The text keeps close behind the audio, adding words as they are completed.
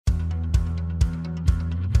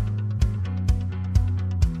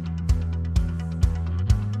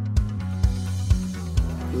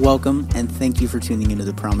Welcome, and thank you for tuning into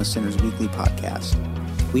the Promise Center's weekly podcast.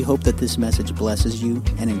 We hope that this message blesses you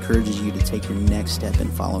and encourages you to take your next step in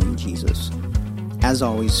following Jesus. As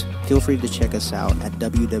always, feel free to check us out at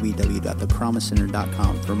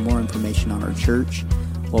www.thepromisecenter.com for more information on our church,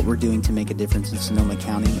 what we're doing to make a difference in Sonoma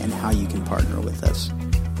County, and how you can partner with us.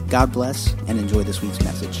 God bless, and enjoy this week's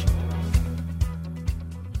message.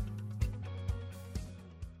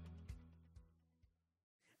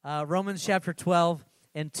 Romans chapter 12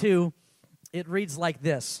 and 2, it reads like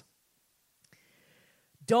this.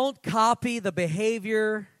 Don't copy the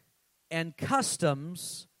behavior and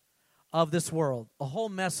customs of this world. A whole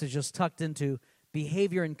message is tucked into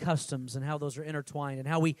behavior and customs and how those are intertwined and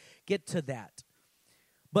how we get to that.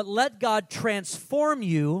 But let God transform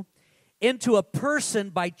you into a person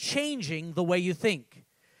by changing the way you think.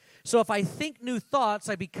 So if I think new thoughts,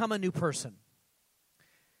 I become a new person.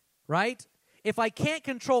 Right? If I can't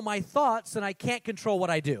control my thoughts, then I can't control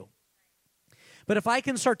what I do. But if I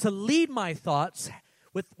can start to lead my thoughts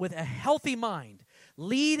with a healthy mind,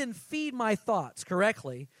 lead and feed my thoughts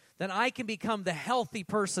correctly, then I can become the healthy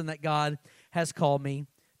person that God has called me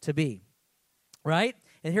to be. Right?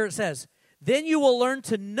 And here it says, then you will learn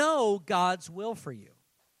to know God's will for you,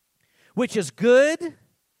 which is good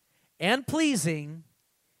and pleasing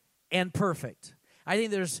and perfect. I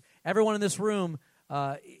think there's everyone in this room,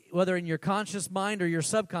 whether in your conscious mind or your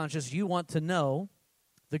subconscious, you want to know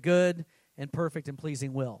the good and perfect and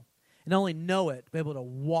pleasing will. And not only know it, be able to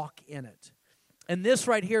walk in it. And this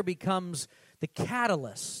right here becomes the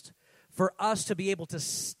catalyst for us to be able to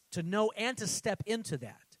know and to step into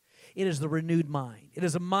that. It is the renewed mind. It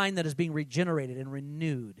is a mind that is being regenerated and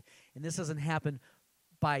renewed. And this doesn't happen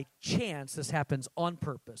by chance. This happens on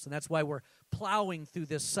purpose. And that's why we're plowing through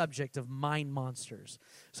this subject of mind monsters.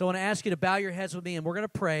 So I want to ask you to bow your heads with me, and we're going to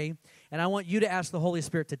pray. And I want you to ask the Holy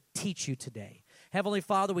Spirit to teach you today. Heavenly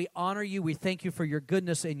Father, we honor you. We thank you for your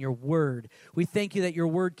goodness and your word. We thank you that your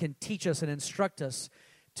word can teach us and instruct us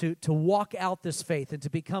to walk out this faith and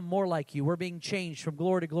to become more like you. We're being changed from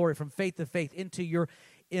glory to glory, from faith to faith, into your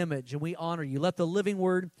image, and we honor you. Let the living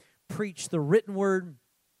word preach the written word.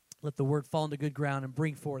 Let the word fall into good ground and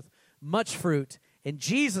bring forth much fruit. In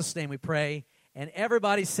Jesus' name we pray, and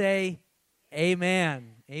everybody say,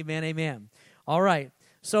 amen. Amen, amen. All right,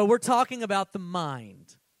 so we're talking about the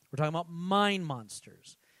mind. We're talking about mind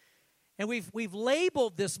monsters. And we've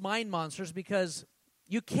labeled this mind monsters because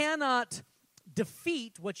you cannot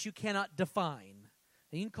defeat what you cannot define.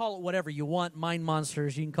 And you can call it whatever you want, mind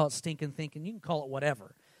monsters. You can call it stinking thinking. You can call it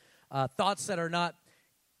whatever. Thoughts that are not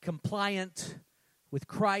compliant with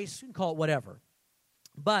Christ. You can call it whatever.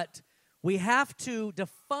 But we have to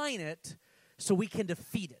define it so we can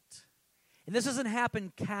defeat it. And this doesn't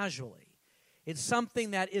happen casually. It's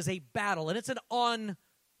something that is a battle, and it's an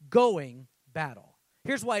ongoing battle.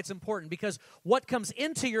 Here's why it's important, because what comes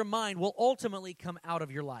into your mind will ultimately come out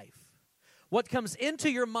of your life. What comes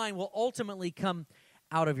into your mind will ultimately come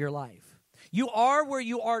out of your life. You are where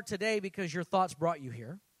you are today because your thoughts brought you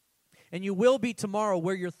here, and you will be tomorrow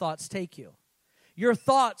where your thoughts take you. Your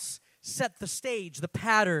thoughts set the stage, the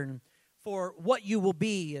pattern for what you will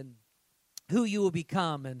be and who you will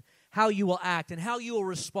become and how you will act and how you will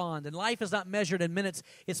respond. And life is not measured in minutes,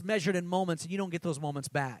 it's measured in moments, and you don't get those moments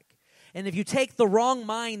back. And if you take the wrong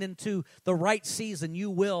mind into the right season,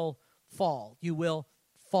 you will fall. You will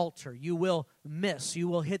falter. You will miss. You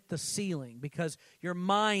will hit the ceiling because your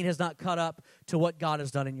mind has not caught up to what God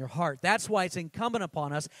has done in your heart. That's why it's incumbent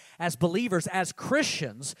upon us as believers, as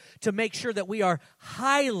Christians, to make sure that we are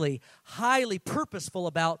highly, highly purposeful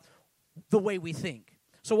about the way we think.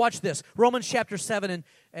 So watch this. Romans chapter 7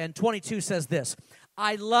 and 22 says this.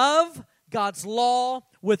 I love God's law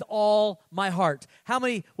with all my heart. How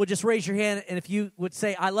many would just raise your hand, and if you would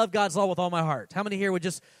say, I love God's law with all my heart? How many here would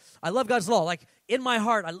just, I love God's law, like in my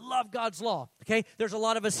heart, I love God's law, okay? There's a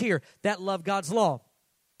lot of us here that love God's law.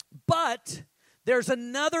 But there's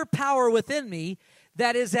another power within me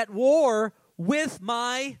that is at war with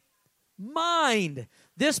my mind.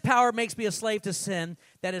 This power makes me a slave to sin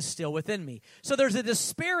that is still within me. So there's a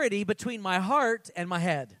disparity between my heart and my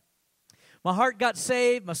head. My heart got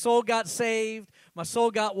saved, my soul got saved, my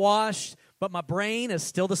soul got washed, but my brain is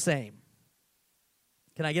still the same.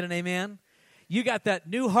 Can I get an amen? You got that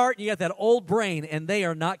new heart, and you got that old brain, and they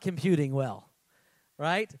are not computing well,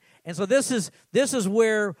 right? And so this is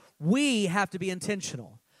where we have to be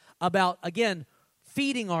intentional about, again,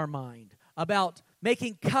 feeding our mind, about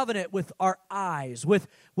making covenant with our eyes, with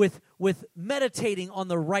meditating on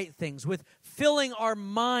the right things, with filling our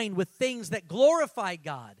mind with things that glorify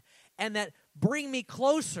God and that bring me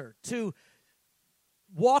closer to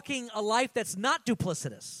walking a life that's not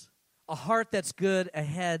duplicitous, a heart that's good, a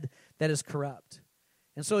head that is corrupt.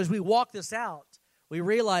 And so as we walk this out, we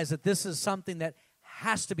realize that this is something that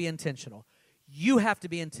has to be intentional. You have to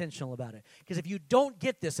be intentional about it. Because if you don't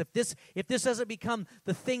get this, if this doesn't become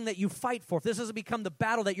the thing that you fight for, if this doesn't become the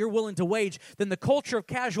battle that you're willing to wage, then the culture of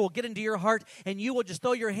casual will get into your heart and you will just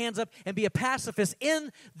throw your hands up and be a pacifist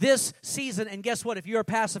in this season. And guess what? If you're a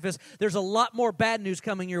pacifist, there's a lot more bad news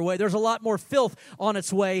coming your way. There's a lot more filth on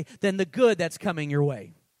its way than the good that's coming your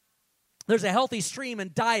way. There's a healthy stream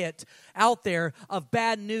and diet out there of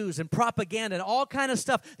bad news and propaganda and all kind of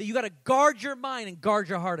stuff that you got to guard your mind and guard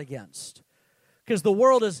your heart against. Because the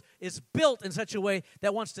world is built in such a way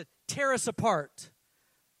that wants to tear us apart,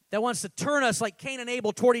 that wants to turn us like Cain and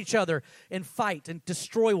Abel toward each other and fight and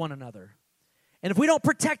destroy one another. And if we don't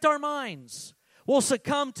protect our minds, we'll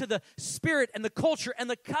succumb to the spirit and the culture and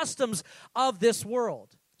the customs of this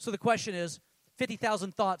world. So the question is,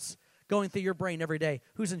 50,000 thoughts going through your brain every day.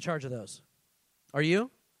 Who's in charge of those? Are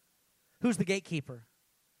you? Who's the gatekeeper?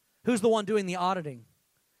 Who's the one doing the auditing?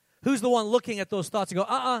 Who's the one looking at those thoughts and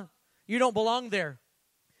go, you don't belong there.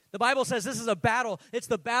 The Bible says this is a battle. It's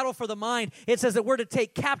the battle for the mind. It says that we're to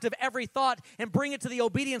take captive every thought and bring it to the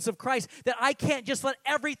obedience of Christ, that I can't just let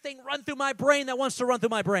everything run through my brain that wants to run through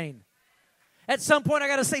my brain. At some point, I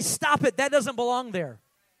got to say, stop it. That doesn't belong there.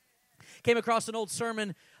 Came across an old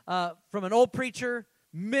sermon from an old preacher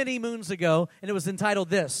many moons ago, and it was entitled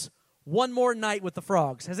this, One More Night with the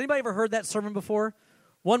Frogs. Has anybody ever heard that sermon before?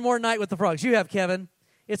 One More Night with the Frogs. You have, Kevin.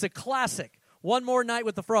 It's a classic. One More Night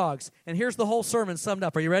with the Frogs. And here's the whole sermon summed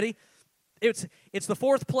up. Are you ready? It's the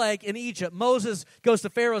fourth plague in Egypt. Moses goes to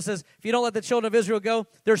Pharaoh and says, if you don't let the children of Israel go,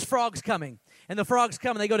 there's frogs coming. And the frogs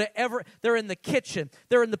come, and they go to they're in the kitchen,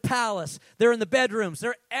 they're in the palace, they're in the bedrooms,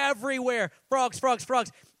 they're everywhere. Frogs, frogs,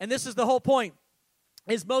 frogs. And this is the whole point.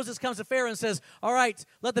 Is Moses comes to Pharaoh and says, all right,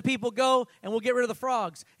 let the people go, and we'll get rid of the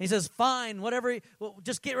frogs. And he says, fine, whatever,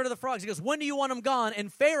 just get rid of the frogs. He goes, when do you want them gone?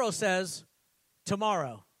 And Pharaoh says,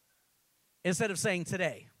 tomorrow, instead of saying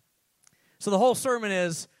today. So the whole sermon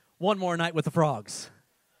is one more night with the frogs.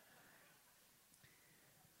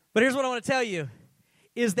 But here's what I want to tell you,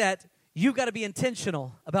 is that you've got to be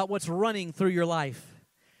intentional about what's running through your life.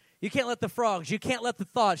 You can't let the frogs, you can't let the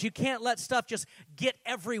thoughts, you can't let stuff just get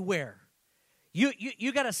everywhere.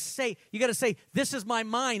 You got to say, this is my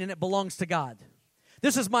mind and it belongs to God.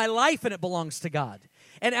 This is my life and it belongs to God.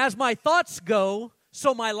 And as my thoughts go,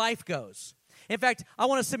 so my life goes. In fact, I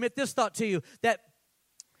want to submit this thought to you, that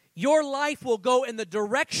your life will go in the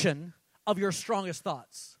direction of your strongest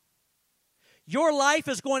thoughts. Your life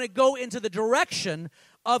is going to go into the direction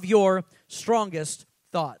of your strongest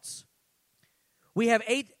thoughts. We have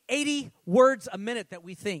 80 words a minute that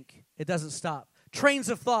we think. It doesn't stop. Trains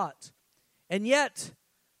of thought. And yet,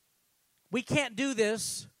 we can't do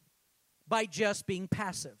this by just being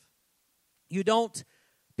passive. You don't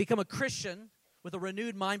become a Christian with a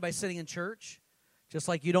renewed mind by sitting in church, just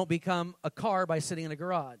like you don't become a car by sitting in a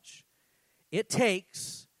garage. It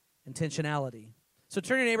takes intentionality. So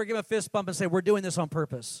turn to your neighbor, give him a fist bump, and say, we're doing this on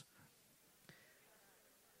purpose.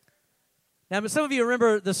 Now, some of you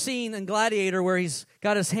remember the scene in Gladiator where he's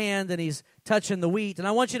got his hand and he's touching the wheat. And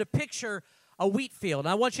I want you to picture a wheat field.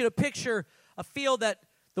 And I want you to picture a field that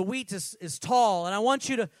the wheat is tall. And I want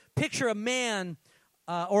you to picture a man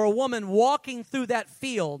or a woman walking through that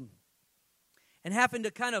field and having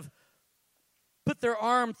to kind of put their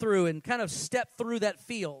arm through and kind of step through that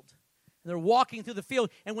field. And they're walking through the field.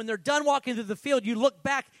 And when they're done walking through the field, you look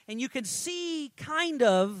back and you can see kind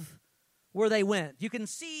of where they went. You can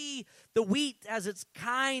see the wheat as it's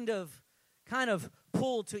kind of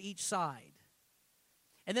pulled to each side.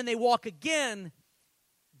 And then they walk again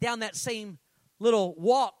down that same little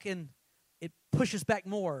walk, and it pushes back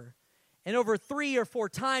more. And over 3 or 4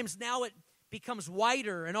 times, now it becomes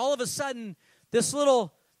wider. And all of a sudden, this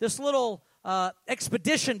little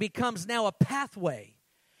expedition becomes now a pathway.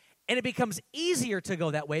 And it becomes easier to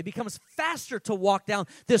go that way. It becomes faster to walk down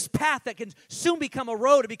this path that can soon become a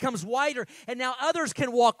road. It becomes wider, and now others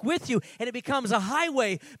can walk with you, and it becomes a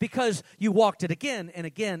highway because you walked it again and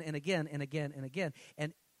again and again and again and again.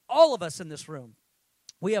 And all of us in this room,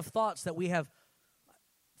 we have thoughts that we have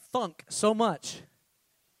thunk so much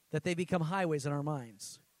that they become highways in our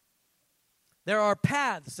minds. There are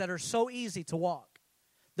paths that are so easy to walk.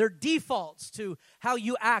 They're defaults to how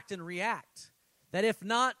you act and react, that if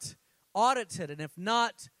not audited and if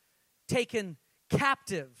not taken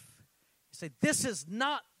captive, you say, this is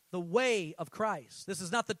not the way of Christ. This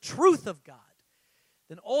is not the truth of God.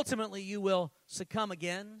 Then ultimately you will succumb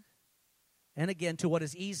again and again to what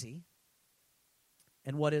is easy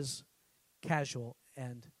and what is casual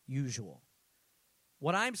and usual.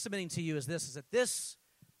 What I'm submitting to you is this, is that this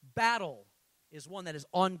battle is one that is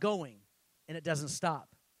ongoing, and it doesn't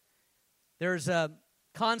stop. There's a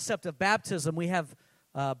concept of baptism. We have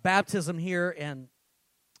baptism here, and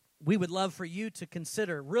we would love for you to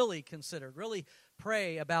really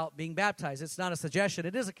pray about being baptized. It's not a suggestion.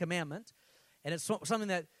 It is a commandment, and it's something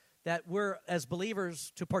that we're, as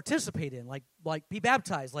believers, to participate in, like be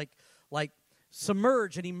baptized, like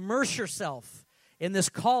submerge and immerse yourself in this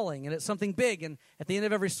calling, and it's something big. And at the end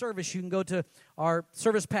of every service, you can go to our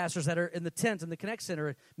service pastors that are in the tent in the Connect Center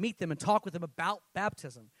and meet them and talk with them about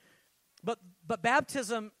baptism. But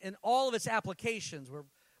baptism in all of its applications,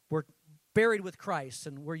 we're buried with Christ,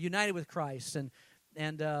 and we're united with Christ, and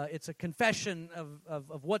it's a confession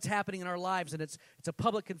of what's happening in our lives, and it's a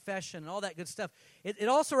public confession and all that good stuff. It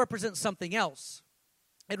also represents something else.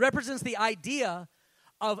 It represents the idea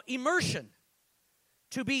of immersion,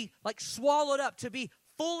 to be like swallowed up, to be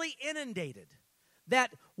fully inundated.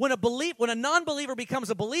 That when a non-believer becomes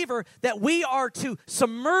a believer, that we are to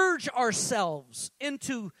submerge ourselves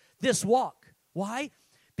into this walk. Why?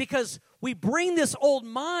 Because we bring this old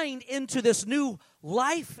mind into this new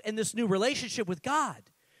life and this new relationship with God.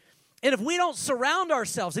 And if we don't surround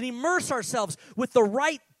ourselves and immerse ourselves with the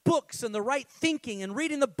right books and the right thinking and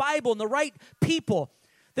reading the Bible and the right people,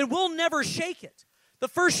 then we'll never shake it. The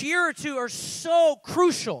first year or two are so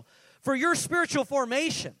crucial for your spiritual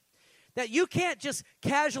formation that you can't just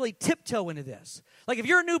casually tiptoe into this. Like if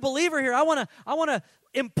you're a new believer here, I want to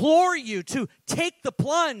implore you to take the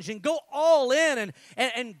plunge and go all in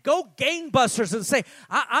and go gangbusters and say,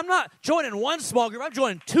 I'm not joining one small group, I'm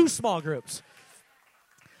joining 2 small groups.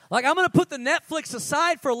 Like I'm going to put the Netflix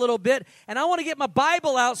aside for a little bit, and I want to get my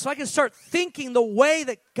Bible out so I can start thinking the way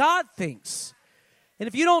that God thinks. And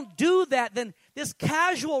if you don't do that, then this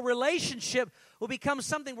casual relationship will become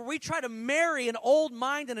something where we try to marry an old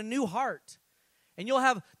mind and a new heart. And you'll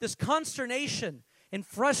have this consternation and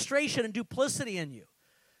frustration and duplicity in you.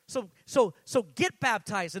 So get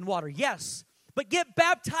baptized in water, yes, but get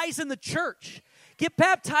baptized in the church. Get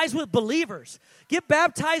baptized with believers. Get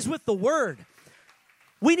baptized with the Word.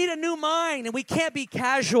 We need a new mind, and we can't be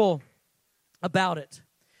casual about it.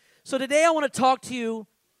 So today I want to talk to you.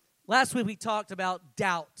 Last week we talked about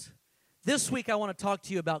doubt. This week I want to talk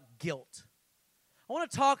to you about guilt. I want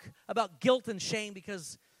to talk about guilt and shame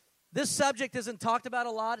because this subject isn't talked about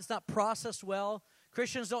a lot. It's not processed well.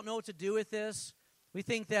 Christians don't know what to do with this. We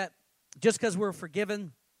think that just because we're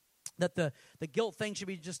forgiven, that the guilt thing should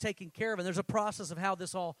be just taken care of. And there's a process of how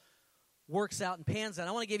this all works out and pans out.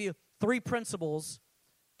 I want to give you 3 principles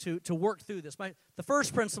to work through this. The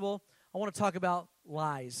first principle, I want to talk about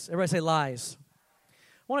lies. Everybody say lies.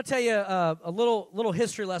 I want to tell you a little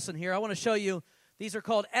history lesson here. I want to show you, these are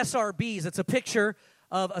called SRBs. It's a picture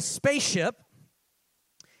of a spaceship.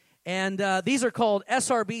 And these are called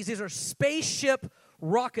SRBs. These are spaceship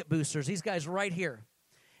rocket boosters, these guys right here.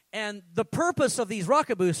 And the purpose of these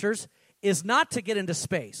rocket boosters is not to get into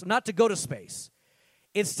space, not to go to space.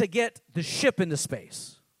 It's to get the ship into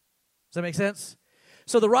space. Does that make sense?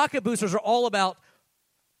 So the rocket boosters are all about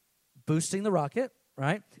boosting the rocket,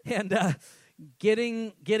 right? And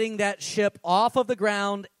getting that ship off of the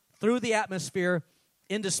ground through the atmosphere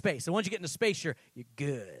into space. And once you get into space, you're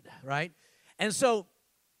good, right? And so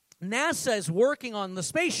NASA is working on the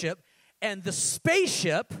spaceship, and the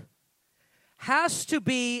spaceship has to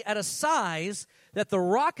be at a size that the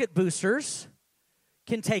rocket boosters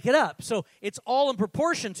can take it up. So it's all in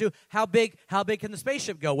proportion to how big can the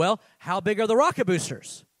spaceship go? Well, how big are the rocket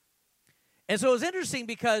boosters? And so it was interesting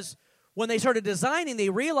because when they started designing, they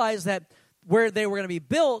realized that where they were going to be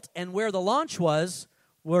built and where the launch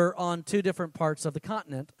were on 2 different parts of the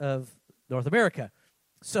continent of North America.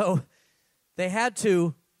 So they had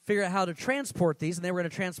to figure out how to transport these, and they were going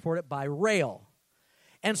to transport it by rail.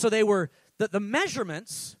 And so they were, the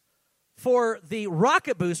measurements for the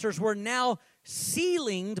rocket boosters were now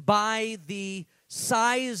ceilinged by the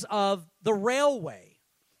size of the railway.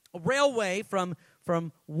 A railway from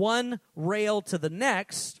one rail to the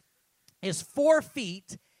next is 4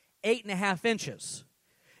 feet, 8.5 inches.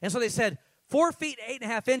 And so they said, 4 feet,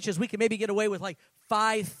 8.5 inches, we can maybe get away with like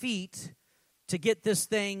 5 feet to get this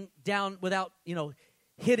thing down without,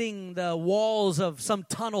 hitting the walls of some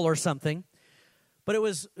tunnel or something. But it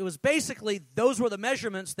was basically, those were the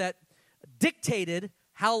measurements that dictated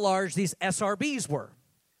how large these SRBs were.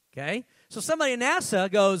 Okay? So somebody in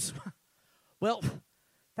NASA goes, well,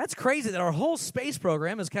 that's crazy that our whole space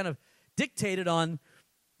program is kind of dictated on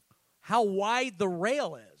how wide the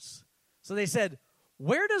rail is. So they said,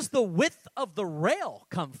 where does the width of the rail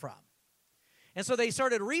come from? And so they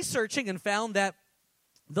started researching and found that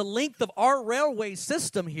the length of our railway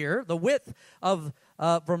system here, the width of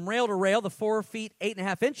from rail to rail, the 4 feet,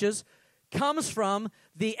 8.5 inches, comes from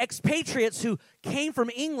the expatriates who came from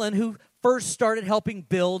England who first started helping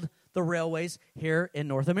build the railways here in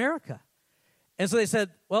North America. And so they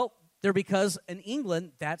said, well, they're because in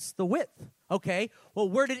England, that's the width. Okay, well,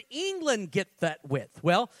 where did England get that width?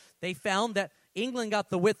 Well, they found that England got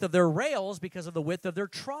the width of their rails because of the width of their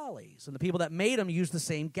trolleys. And the people that made them used the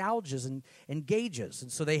same gouges and gauges.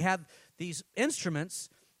 And so they had these instruments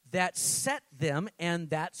that set them, and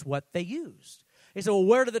that's what they used. They said, well,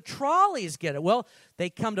 where do the trolleys get it? Well, they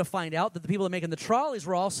come to find out that the people that were making the trolleys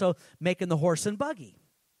were also making the horse and buggy.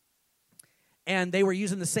 And they were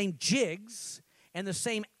using the same jigs and the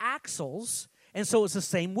same axles, and so it's the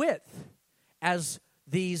same width as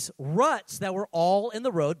these ruts that were all in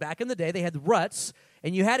the road. Back in the day, they had ruts,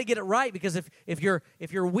 and you had to get it right because if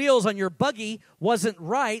your wheels on your buggy wasn't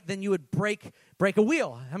right, then you would break a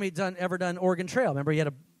wheel. How many ever done Oregon Trail? Remember, you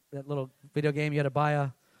had that little video game, you had to buy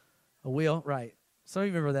a wheel? Right. Some of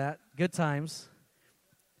you remember that. Good times.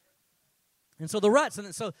 And so the ruts,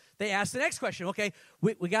 and so they asked the next question. Okay,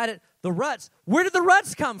 we got it. The ruts. Where did the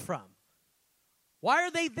ruts come from? Why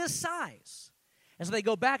are they this size? And so they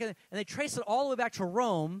go back and they trace it all the way back to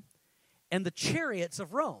Rome and the chariots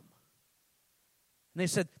of Rome. And they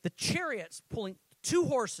said the chariots pulling 2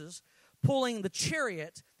 horses, pulling the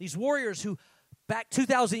chariot, these warriors who back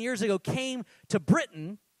 2,000 years ago came to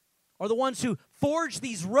Britain are the ones who forged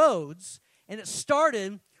these roads, and it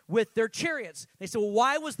started with their chariots. They said, well,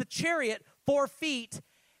 why was the chariot 4 feet,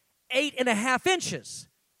 8.5 inches?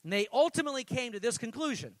 And they ultimately came to this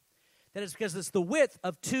conclusion, that it's because it's the width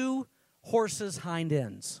of 2 horses' hind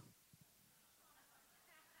ends.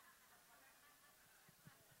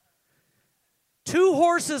 Two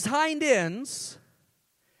horses' hind ends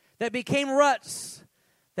that became ruts,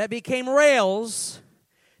 that became rails,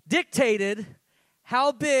 dictated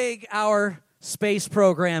how big our space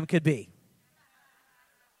program could be.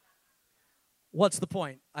 What's the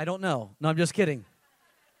point? I don't know. No, I'm just kidding.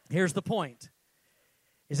 Here's the point,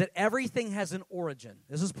 is that everything has an origin.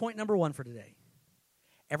 This is point number 1 for today.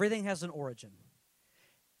 Everything has an origin.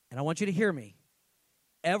 And I want you to hear me.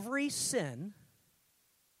 Every sin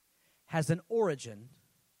has an origin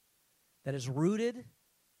that is rooted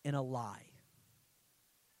in a lie.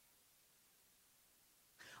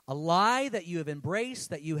 A lie that you have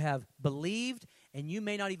embraced, that you have believed, and you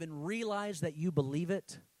may not even realize that you believe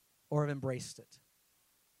it or have embraced it.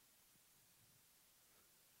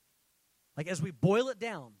 Like as we boil it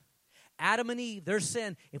down, Adam and Eve, their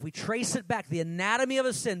sin, if we trace it back, the anatomy of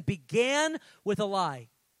a sin began with a lie.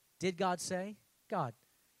 Did God say? God,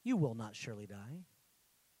 you will not surely die.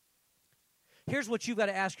 Here's what you've got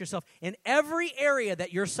to ask yourself. In every area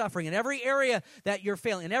that you're suffering, in every area that you're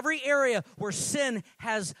failing, in every area where sin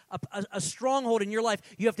has a stronghold in your life,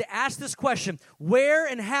 you have to ask this question, where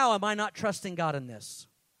and how am I not trusting God in this?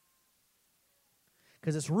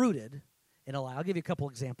 Because it's rooted in a lie. I'll give you a couple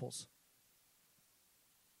examples.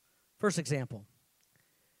 First example,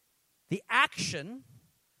 the action,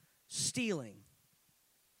 stealing,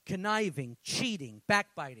 conniving, cheating,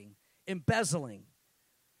 backbiting, embezzling,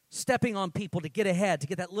 stepping on people to get ahead, to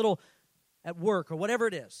get that little at work or whatever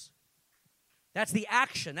it is. That's the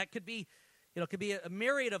action. That could be, it could be a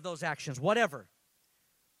myriad of those actions, whatever.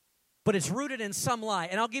 But it's rooted in some lie.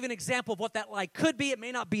 And I'll give you an example of what that lie could be. It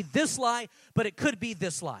may not be this lie, but it could be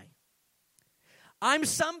this lie. I'm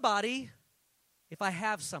somebody if I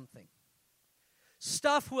have something.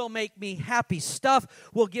 Stuff will make me happy.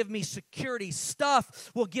 Stuff will give me security.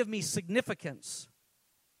 Stuff will give me significance.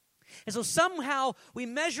 And so somehow we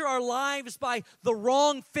measure our lives by the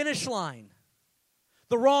wrong finish line,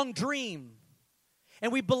 the wrong dream.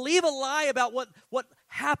 And we believe a lie about what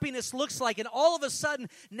happiness looks like. And all of a sudden,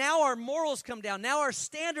 now our morals come down. Now our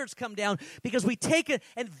standards come down because we take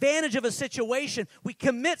advantage of a situation. We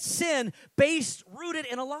commit sin rooted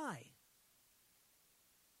in a lie.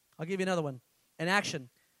 I'll give you another one. An action,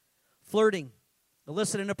 flirting,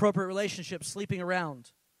 illicit inappropriate relationships, sleeping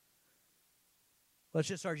around. Well, it's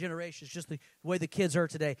just our generation. It's just the way the kids are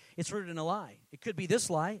today. It's rooted in a lie. It could be this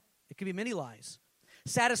lie. It could be many lies.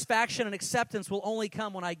 Satisfaction and acceptance will only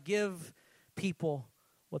come when I give people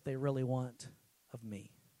what they really want of me.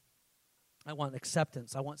 I want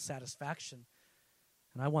acceptance. I want satisfaction.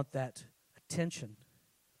 And I want that attention.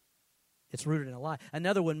 It's rooted in a lie.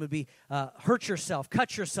 Another one would be hurt yourself,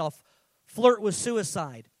 cut yourself, flirt with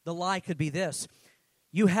suicide. The lie could be this.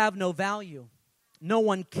 You have no value. No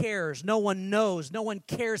one cares. No one knows. No one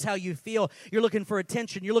cares how you feel. You're looking for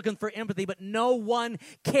attention. You're looking for empathy, but no one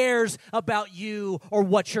cares about you or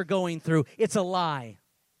what you're going through. It's a lie.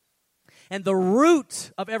 And the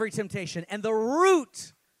root of every temptation and the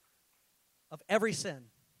root of every sin,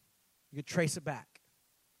 you could trace it back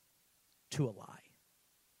to a lie.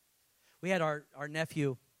 We had our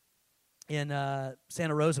nephew in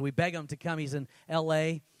Santa Rosa. We begged him to come. He's in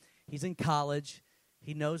L.A. He's in college.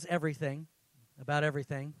 He knows everything about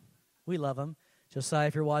everything. We love him. Josiah,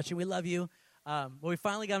 if you're watching, we love you. But we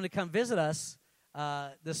finally got him to come visit us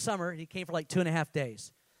this summer. He came for like 2.5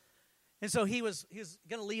 days. And so he was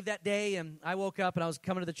going to leave that day, and I woke up, and I was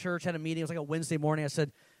coming to the church, had a meeting. It was like a Wednesday morning. I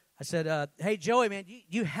said, hey, Joey, man,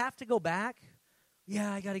 you have to go back?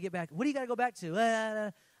 Yeah, I got to get back. What do you got to go back to?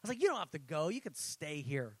 I was like, you don't have to go. You can stay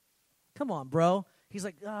here. Come on, bro. He's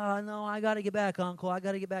like, oh, no, I got to get back, Uncle. I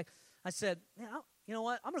got to get back. I said, you know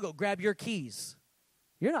what? I'm going to go grab your keys.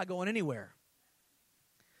 You're not going anywhere.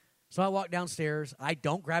 So I walk downstairs. I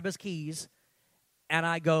don't grab his keys, and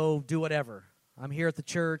I go do whatever. I'm here at the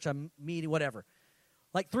church. I'm meeting, whatever.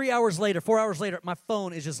 Like 4 hours later, my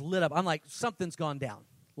phone is just lit up. I'm like, something's gone down.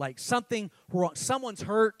 Like something wrong. Someone's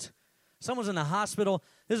hurt. Someone's in the hospital.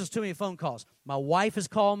 This is too many phone calls. My wife has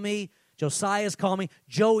called me. Josiah's called me.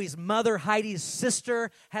 Joey's mother, Heidi's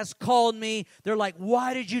sister, has called me. They're like,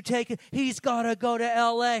 why did you take it? He's got to go to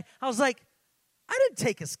L.A. I was like, I didn't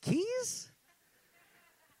take his keys.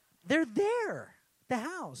 They're there, the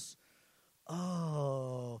house.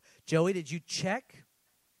 Oh, Joey, did you check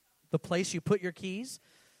the place you put your keys?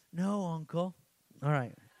 No, Uncle. All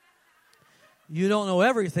right. You don't know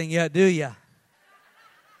everything yet, do you?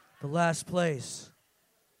 The last place.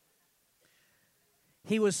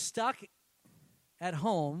 He was stuck at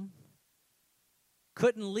home,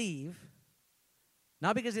 couldn't leave,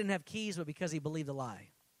 not because he didn't have keys, but because he believed a lie.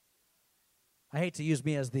 I hate to use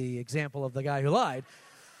me as the example of the guy who lied,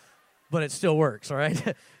 but it still works, all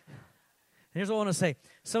right? Here's what I want to say.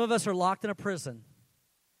 Some of us are locked in a prison,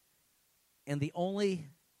 and the only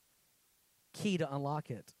key to unlock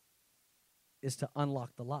it is to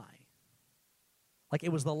unlock the lie. Like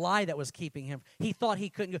it was the lie that was keeping him. He thought he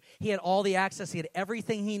couldn't go. He had all the access. He had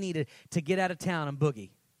everything he needed to get out of town and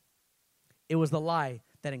boogie. It was the lie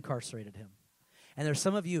that incarcerated him. And there's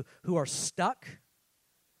some of you who are stuck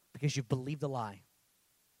because you believed a lie.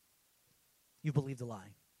 You believed a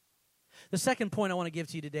lie. The second point I want to give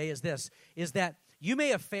to you today is this, is that you may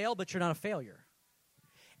have failed, but you're not a failure.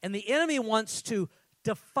 And the enemy wants to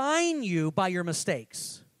define you by your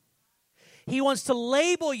mistakes. He wants to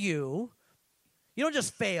label you. You don't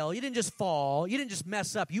just fail. You didn't just fall. You didn't just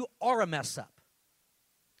mess up. You are a mess up.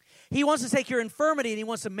 He wants to take your infirmity and he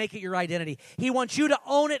wants to make it your identity. He wants you to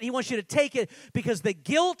own it. He wants you to take it because the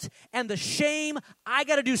guilt and the shame, I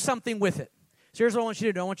got to do something with it. So here's what I want you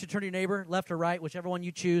to do. I want you to turn to your neighbor, left or right, whichever one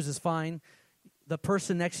you choose is fine. The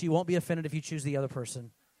person next to you won't be offended if you choose the other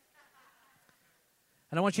person.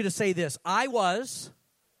 And I want you to say this. I was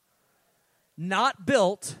not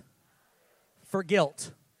built for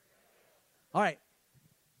guilt. All right.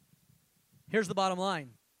 Here's the bottom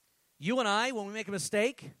line. You and I, when we make a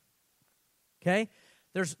mistake, okay,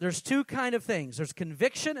 there's two kind of things. There's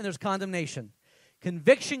conviction and there's condemnation.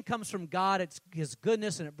 Conviction comes from God. It's His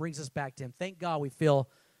goodness, and it brings us back to Him. Thank God we feel,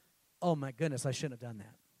 oh, my goodness, I shouldn't have done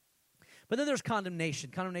that. But then there's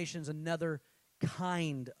condemnation. Condemnation is another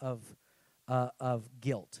kind of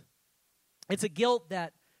guilt. It's a guilt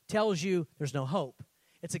that tells you there's no hope.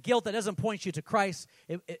 It's a guilt that doesn't point you to Christ.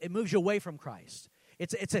 It moves you away from Christ.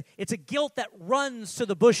 It's a guilt that runs to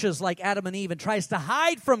the bushes like Adam and Eve and tries to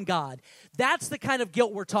hide from God. That's the kind of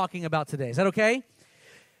guilt we're talking about today. Is that okay?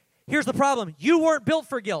 Here's the problem. You weren't built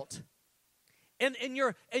for guilt. In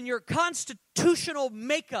your constitutional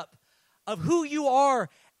makeup of who you are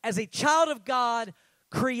as a child of God,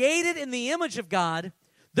 created in the image of God,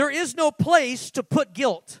 there is no place to put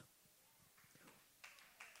guilt.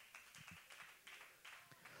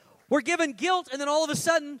 We're given guilt, and then all of a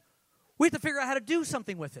sudden, we have to figure out how to do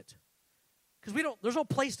something with it. Because there's no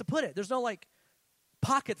place to put it. There's no,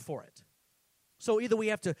 pocket for it. So either we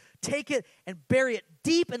have to take it and bury it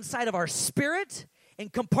deep inside of our spirit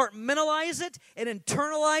and compartmentalize it and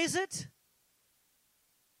internalize it.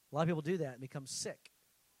 A lot of people do that and become sick.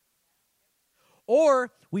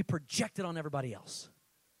 Or we project it on everybody else.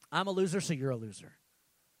 I'm a loser, so you're a loser.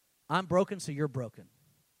 I'm broken, so you're broken.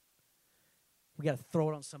 We got to throw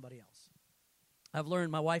it on somebody else. I've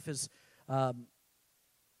learned my wife is,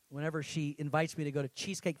 whenever she invites me to go to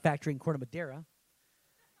Cheesecake Factory in Corte Madera,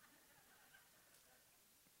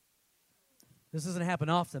 this doesn't happen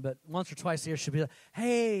often, but once or twice a year she'll be like,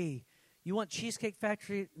 hey, you want Cheesecake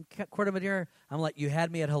Factory in Corte Madera? I'm like, you had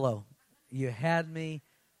me at hello. You had me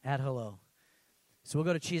at hello. So we'll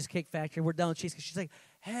go to Cheesecake Factory. We're done with Cheesecake. She's like,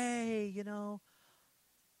 hey, I'm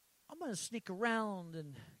going to sneak around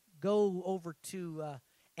and go over to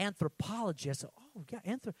anthropology. I said, oh,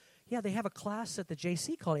 yeah, they have a class at the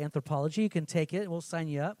JC called anthropology. You can take it, and we'll sign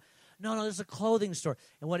you up. No, there's a clothing store.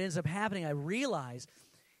 And what ends up happening, I realized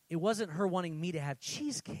it wasn't her wanting me to have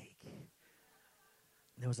cheesecake.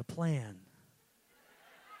 There was a plan.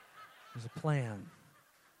 There's a plan.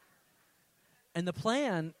 And the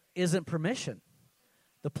plan isn't permission.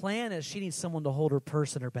 The plan is she needs someone to hold her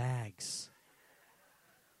purse and her bags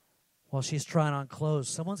while she's trying on clothes.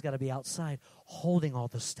 Someone's got to be outside holding all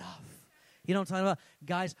the stuff. You know what I'm talking about?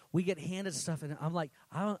 Guys, we get handed stuff, and I'm like,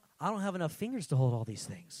 I don't have enough fingers to hold all these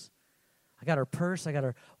things. I got her purse. I got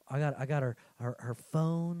her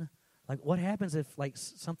phone. Like, what happens if like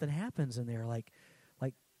something happens in there? Like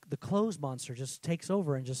the clothes monster just takes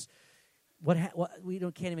over and just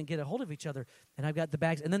can't even get a hold of each other. And I've got the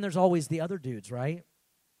bags, and then there's always the other dudes, right,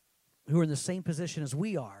 who are in the same position as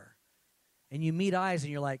we are. And you meet eyes,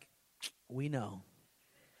 and you're like, we know.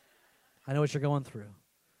 I know what you're going through.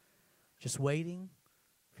 Just waiting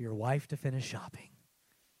for your wife to finish shopping.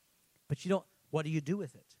 But you don't. What do you do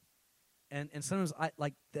with it? And sometimes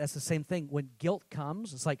that's the same thing. When guilt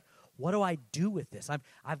comes, it's like, what do I do with this?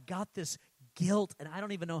 I've got this guilt, and I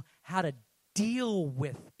don't even know how to deal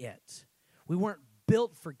with it. We weren't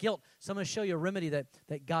built for guilt. So I'm going to show you a remedy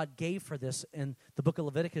that God gave for this in the book of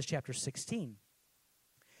Leviticus chapter 16.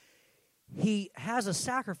 He has a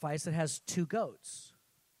sacrifice that has 2 goats.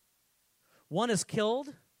 One is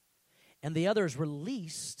killed, and the other is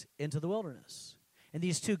released into the wilderness. And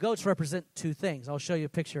these 2 goats represent 2 things. I'll show you a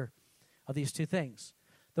picture of these 2 things.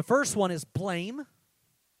 The first one is blame.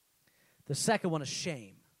 The second one is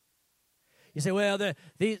shame. You say, well,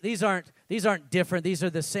 these aren't different. These are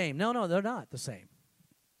the same. No, they're not the same.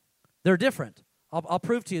 They're different. I'll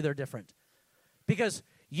prove to you they're different. Because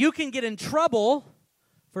you can get in trouble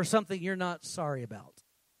for something you're not sorry about.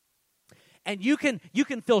 And you can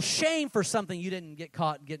feel shame for something you didn't get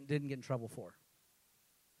caught and didn't get in trouble for.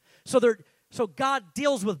 So God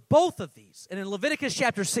deals with both of these. And in Leviticus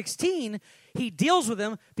chapter 16, he deals with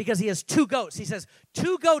them because he has 2 goats. He says,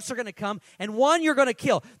 2 goats are going to come, and one you're going to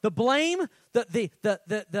kill. The blame,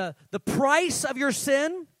 the price of your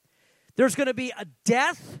sin, there's going to be a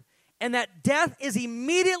death, and that death is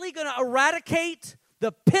immediately going to eradicate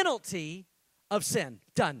the penalty of sin.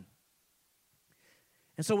 Done.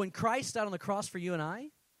 And so when Christ died on the cross for you and I,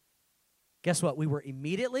 guess what? We were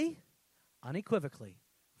immediately, unequivocally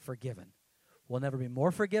forgiven. We'll never be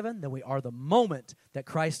more forgiven than we are the moment that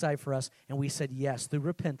Christ died for us and we said yes through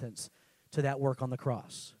repentance to that work on the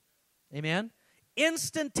cross. Amen?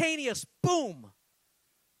 Instantaneous, boom.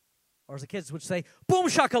 Or as the kids would say, boom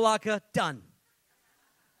shakalaka, done.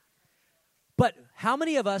 But how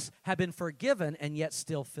many of us have been forgiven and yet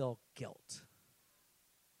still feel guilt?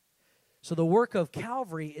 So the work of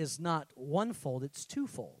Calvary is not onefold, it's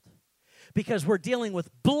twofold. Because we're dealing with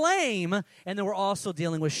blame and then we're also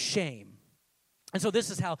dealing with shame. And so this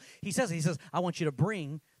is how he says, I want you to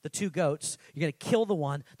bring the 2 goats. You're going to kill the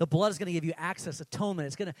one. The blood is going to give you access, atonement.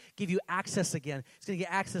 It's going to give you access again. It's going to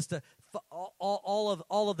get access to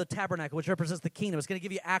all of the tabernacle, which represents the kingdom. It's going to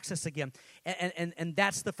give you access again. And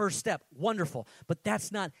that's the first step. Wonderful. But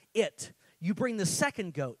that's not it. You bring the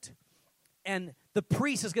second goat, and the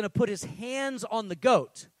priest is going to put his hands on the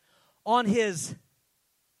goat, on his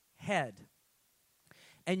head.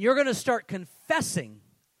 And you're going to start confessing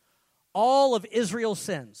all of Israel's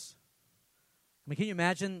sins. I mean, can you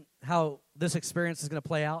imagine how this experience is going to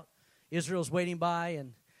play out? Israel's waiting by,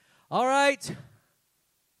 and all right.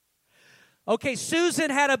 Okay, Susan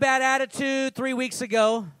had a bad attitude 3 weeks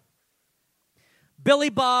ago. Billy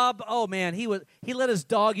Bob, oh man, he let his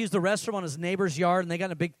dog use the restroom on his neighbor's yard, and they got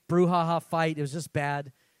in a big brouhaha fight. It was just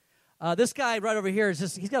bad. This guy right over here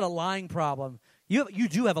he's got a lying problem. You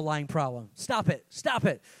do have a lying problem. Stop it.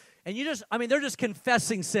 And they're just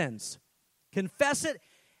confessing sins. Confess it.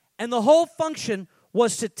 And the whole function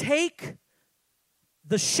was to take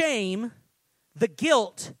the shame, the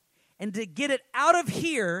guilt, and to get it out of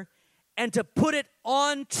here and to put it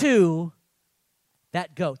onto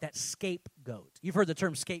that goat, that scapegoat. You've heard the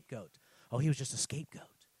term scapegoat. Oh, he was just a scapegoat.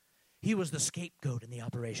 He was the scapegoat in the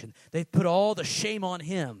operation. They put all the shame on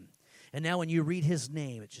him. And now when you read his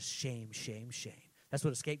name, it's just shame, shame, shame. That's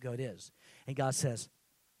what a scapegoat is. And God says,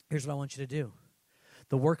 here's what I want you to do.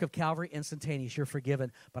 The work of Calvary, instantaneous, you're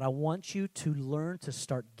forgiven. But I want you to learn to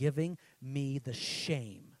start giving me the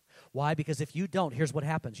shame. Why? Because if you don't, here's what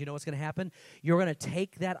happens. You know what's going to happen? You're going to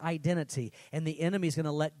take that identity, and the enemy's going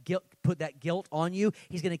to put that guilt on you.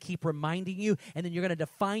 He's going to keep reminding you, and then you're going to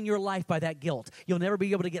define your life by that guilt. You'll never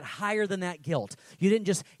be able to get higher than that guilt. You didn't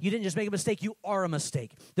just make a mistake. You are a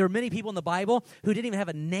mistake. There are many people in the Bible who didn't even have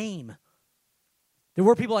a name. There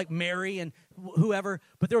were people like Mary and whoever,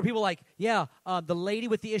 but there were people like, the lady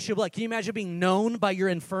with the issue of blood. Can you imagine being known by your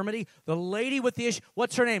infirmity? The lady with the issue,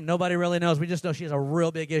 what's her name? Nobody really knows. We just know she has a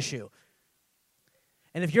real big issue.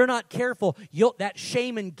 And if you're not careful, that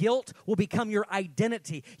shame and guilt will become your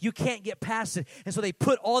identity. You can't get past it. And so they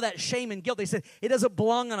put all that shame and guilt. They said, it doesn't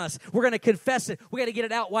belong on us. We're going to confess it. We got to get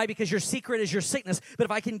it out. Why? Because your secret is your sickness. But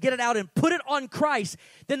if I can get it out and put it on Christ,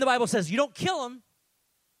 then the Bible says you don't kill him.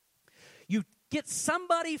 You get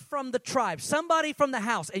somebody from the tribe, somebody from the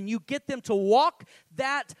house, and you get them to walk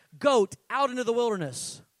that goat out into the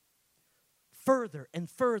wilderness. Further and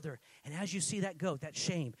further. And as you see that goat, that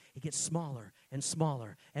shame, it gets smaller and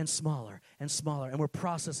smaller and smaller and smaller. And we're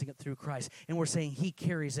processing it through Christ. And we're saying he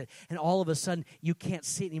carries it. And all of a sudden, you can't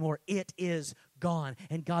see it anymore. It is gone.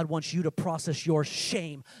 And God wants you to process your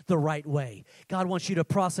shame the right way. God wants you to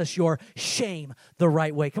process your shame the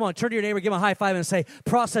right way. Come on, turn to your neighbor, give him a high five and say,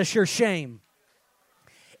 process your shame.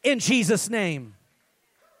 In Jesus' name.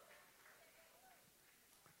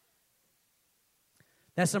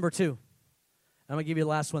 That's number 2. I'm going to give you the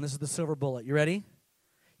last one. This is the silver bullet. You ready? You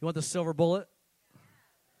want the silver bullet?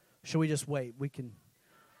 Should we just wait?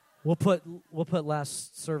 We'll put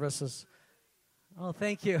last services. Oh,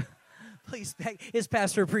 thank you. Please, it's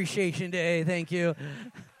Pastor Appreciation Day. Thank you.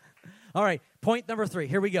 All right, point number 3.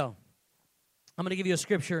 Here we go. I'm going to give you a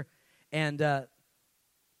scripture, and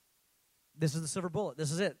this is the silver bullet.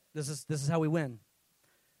 This is it. This is how we win.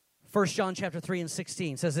 1 John chapter 3 and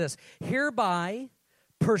 16 says this, hereby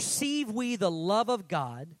perceive we the love of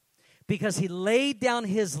God because he laid down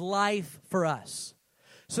his life for us.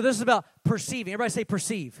 So this is about perceiving. Everybody say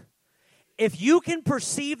perceive. If you can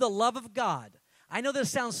perceive the love of God, I know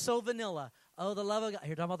this sounds so vanilla. Oh, the love of God.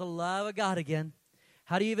 You're talking about the love of God again.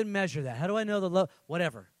 How do you even measure that? How do I know the love?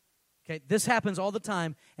 Whatever. Okay, this happens all the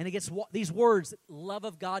time, and it gets these words, love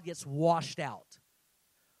of God, gets washed out.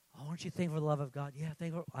 Oh, aren't you thankful for the love of God? Yeah,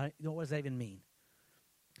 thankful. What does that even mean?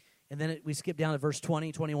 And then we skip down to verse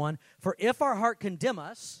 20, 21. For if our heart condemn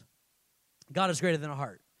us, God is greater than our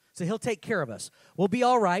heart. So he'll take care of us. We'll be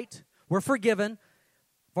all right. We're forgiven.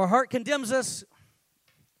 If our heart condemns us,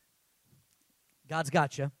 God's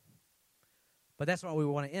got you. But that's not where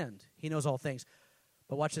we want to end. He knows all things.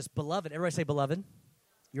 But watch this. Beloved. Everybody say beloved.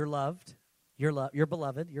 You're loved. You're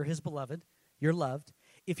beloved. You're his beloved. You're loved.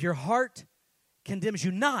 If your heart condemns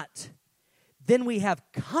you not, then we have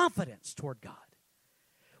confidence toward God.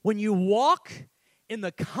 When you walk in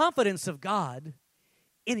the confidence of God,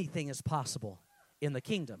 anything is possible in the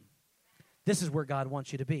kingdom. This is where God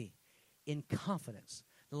wants you to be, in confidence.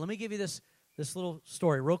 Now let me give you this little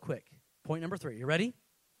story real quick. Point number 3. You ready?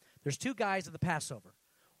 There's 2 guys at the Passover.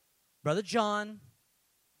 Brother John,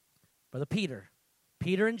 Brother Peter.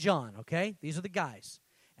 Peter and John, okay? These are the guys.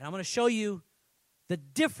 And I'm going to show you the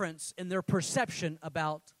difference in their perception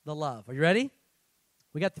about the love. Are you ready?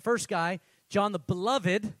 We got the first guy, John the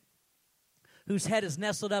beloved, whose head is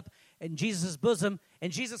nestled up in Jesus' bosom.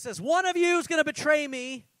 And Jesus says, one of you is going to betray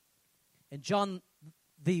me. And John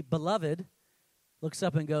the beloved looks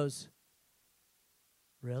up and goes,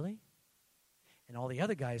 really? And all the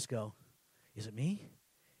other guys go, is it me?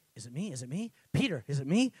 Is it me? Is it me? Peter, is it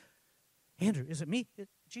me? Andrew, is it me?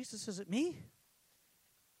 Jesus, is it me?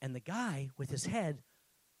 And the guy with his head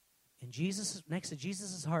in Jesus, next to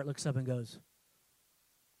Jesus' heart looks up and goes,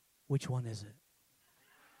 which one is it?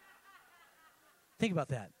 Think about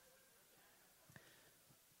that.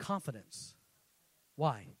 Confidence.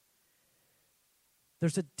 Why?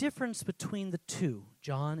 There's a difference between the 2,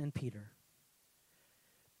 John and Peter.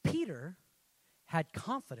 Peter had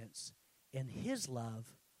confidence in his love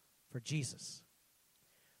for Jesus.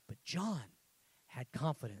 But John had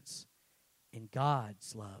confidence in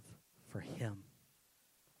God's love for him.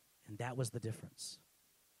 And that was the difference.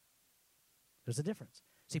 There's a difference.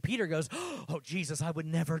 See, Peter goes, oh, Jesus, I would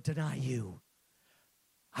never deny you.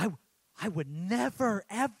 I would never,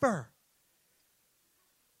 ever.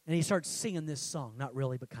 And he starts singing this song. Not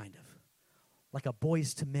really, but kind of. Like a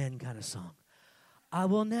Boys to Men kind of song. I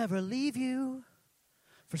will never leave you,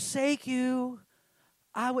 forsake you.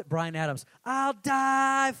 Bryan Adams, I'll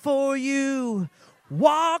die for you,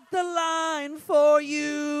 walk the line for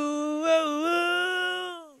you.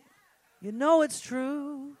 You know it's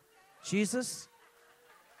true, Jesus.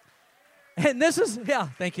 And this is,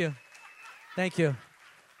 thank you. Thank you.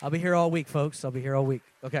 I'll be here all week, folks. I'll be here all week.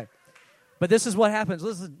 Okay. But this is what happens.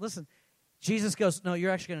 Listen. Jesus goes, no,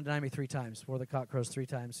 you're actually going to deny me 3 times. Before the cock crows 3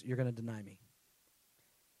 times, you're going to deny me.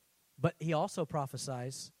 But he also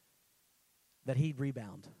prophesies that he'd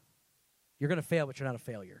rebound. You're going to fail, but you're not a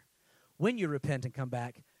failure. When you repent and come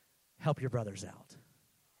back, help your brothers out.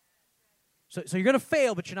 So you're going to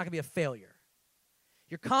fail, but you're not going to be a failure.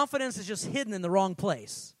 Your confidence is just hidden in the wrong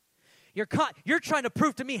place. You're trying to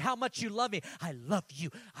prove to me how much you love me. I love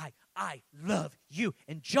you. I love you.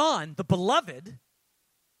 And John, the beloved,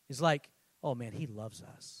 is like, oh man, he loves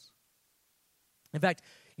us. In fact,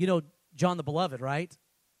 you know John the beloved, right?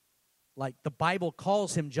 Like the Bible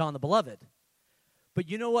calls him John the beloved. But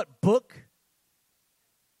you know what book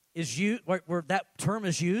is used, where that term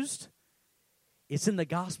is used? It's in the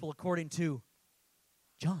gospel according to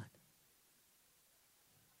John.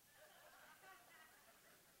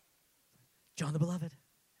 John the beloved.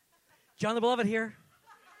 John the beloved here.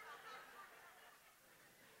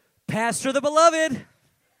 Pastor the beloved.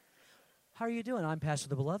 How are you doing? I'm Pastor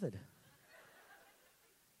the beloved.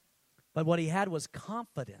 But what he had was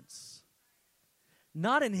confidence.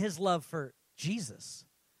 Not in his love for Jesus,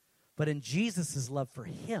 but in Jesus' love for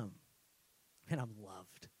him. And I'm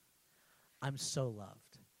loved. I'm so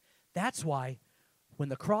loved. That's why when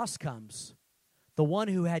the cross comes, the one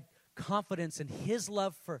who had confidence in his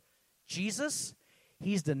love for Jesus,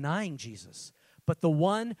 he's denying Jesus. But the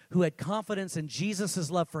one who had confidence in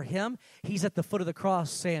Jesus' love for him, he's at the foot of the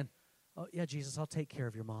cross saying, oh, yeah, Jesus, I'll take care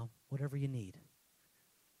of your mom, whatever you need.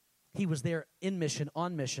 He was there in mission,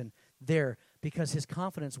 on mission, there because his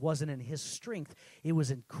confidence wasn't in his strength. It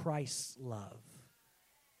was in Christ's love.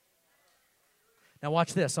 Now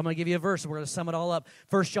watch this. I'm going to give you a verse, and we're going to sum it all up.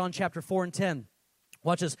 1 John chapter 4 and 10.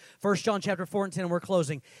 Watch this. 1 John chapter 4 and 10, and we're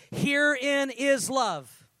closing. Herein is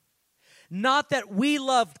love. Not that we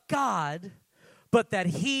loved God, but that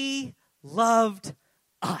he loved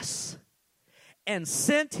us and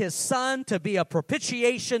sent his Son to be a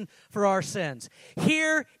propitiation for our sins.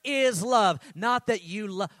 Here is love. Not that you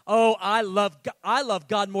love, oh, I love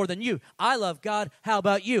God more than you. I love God. How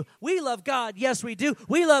about you? We love God. Yes, we do.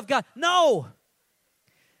 We love God. No.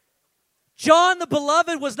 John the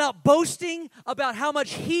beloved was not boasting about how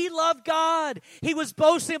much he loved God. He was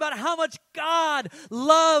boasting about how much God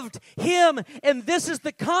loved him. And this is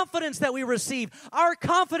the confidence that we receive. Our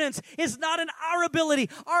confidence is not in our ability.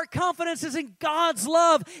 Our confidence is in God's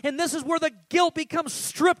love. And this is where the guilt becomes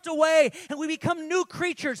stripped away and we become new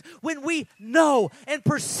creatures when we know and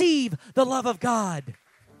perceive the love of God.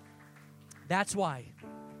 That's why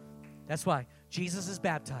Jesus is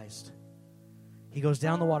baptized. He goes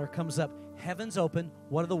down the water, comes up. Heaven's open.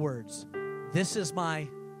 What are the words? This is my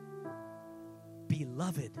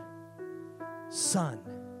beloved Son,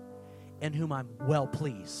 in whom I'm well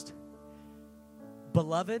pleased.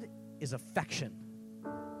 Beloved is affection.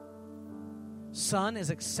 Son is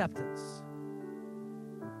acceptance.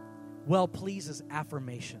 Well pleased is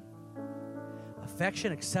affirmation.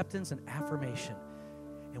 Affection, acceptance, and affirmation.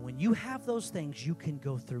 And when you have those things, you can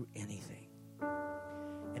go through anything.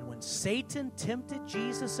 And when Satan tempted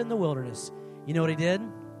Jesus in the wilderness, you know what he did?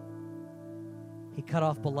 He cut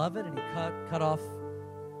off beloved and he cut off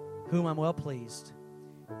whom I'm well pleased.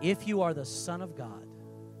 If you are the Son of God.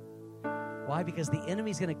 Why? Because the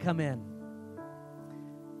enemy's going to come in.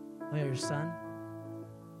 Oh, yeah, your son?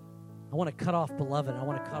 I want to cut off beloved. I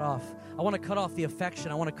want to cut off the affection.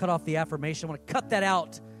 I want to cut off the affirmation. I want to cut that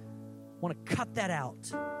out. I want to cut that out.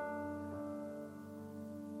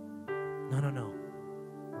 No.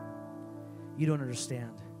 You don't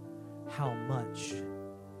understand how much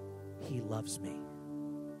he loves me.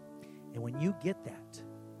 And when you get that,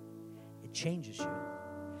 it changes you.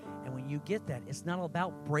 And when you get that, it's not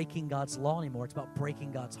about breaking God's law anymore. It's about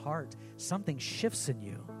breaking God's heart. Something shifts in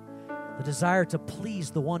you. The desire to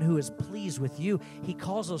please the one who is pleased with you. He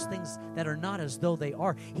calls those things that are not as though they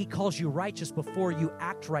are. He calls you righteous before you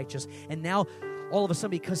act righteous. And now, all of a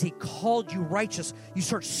sudden, because he called you righteous, you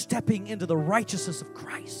start stepping into the righteousness of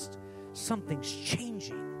Christ. Something's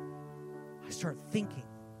changing. I start thinking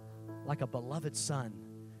like a beloved son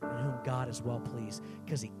in whom God is well pleased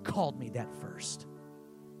because he called me that first.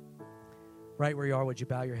 Right where you are, would you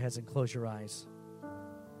bow your heads and close your eyes?